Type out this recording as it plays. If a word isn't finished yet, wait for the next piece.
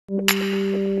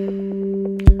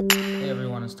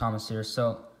Thomas here.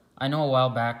 So I know a while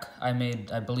back I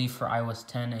made, I believe for iOS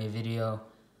 10, a video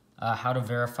how to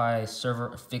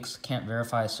can't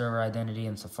verify server identity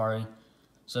in Safari.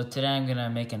 So today I'm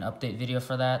gonna make an update video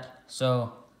for that.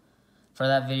 So for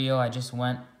that video I just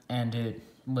went and it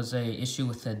was a issue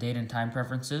with the date and time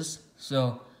preferences.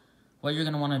 So what you're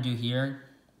gonna wanna do here,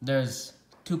 there's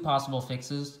two possible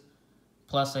fixes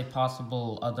plus a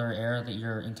possible other error that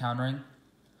you're encountering.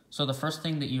 So the first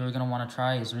thing that you're going to want to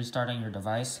try is restarting your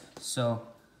device. So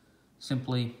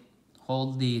simply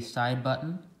hold the side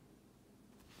button,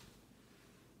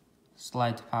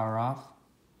 slide to power off.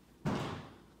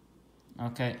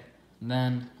 Okay,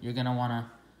 then you're going to want to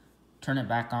turn it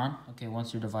back on. Okay,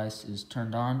 once your device is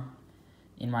turned on.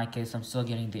 In my case, I'm still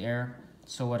getting the error.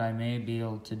 So what I may be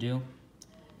able to do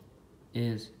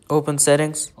is open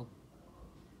settings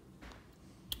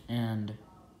and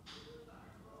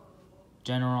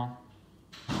general,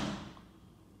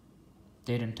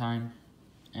 date and time,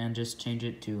 and just change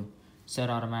it to set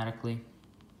automatically.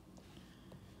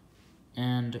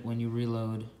 And when you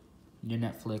reload, your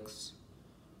Netflix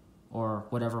or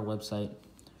whatever website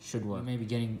should work. You may be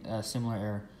getting a similar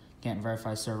error, can't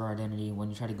verify server identity when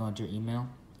you try to go into your email.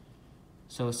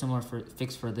 So a similar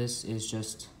fix for this is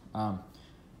just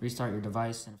restart your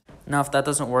device. Now, if that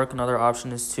doesn't work, another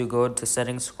option is to go to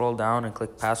settings, scroll down, and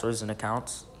click passwords and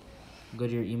accounts. Go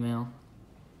to your email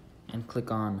and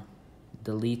click on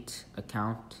delete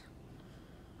account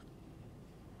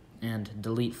and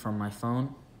delete from my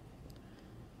phone.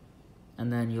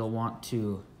 And then you'll want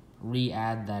to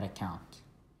re-add that account.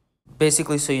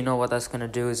 Basically, so you know what that's going to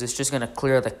do is it's just going to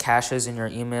clear the caches in your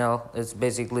email. It's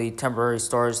basically temporary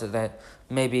storage that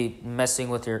may be messing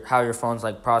with how your phone's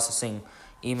like processing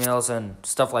emails and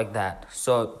stuff like that.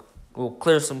 So we'll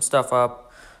clear some stuff up.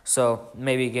 So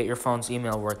maybe get your phone's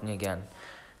email working again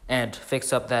and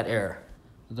fix up that error.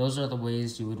 Those are the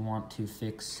ways you would want to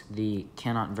fix the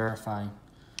cannot verify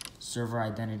server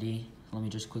identity. Let me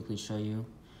just quickly show you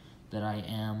that I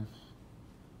am.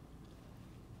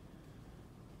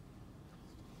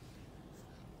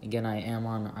 Again, I am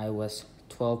on iOS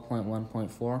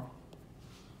 12.1.4.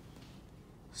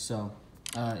 So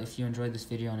if you enjoyed this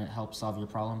video and it helped solve your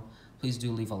problem, please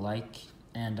do leave a like.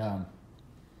 And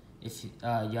if you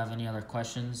have any other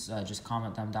questions, just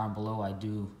comment them down below. I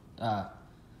do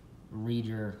read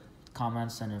your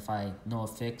comments, and if I know a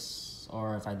fix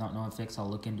or if I don't know a fix, I'll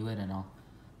look into it and I'll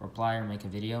reply or make a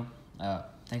video.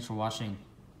 Thanks for watching.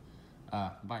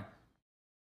 Bye.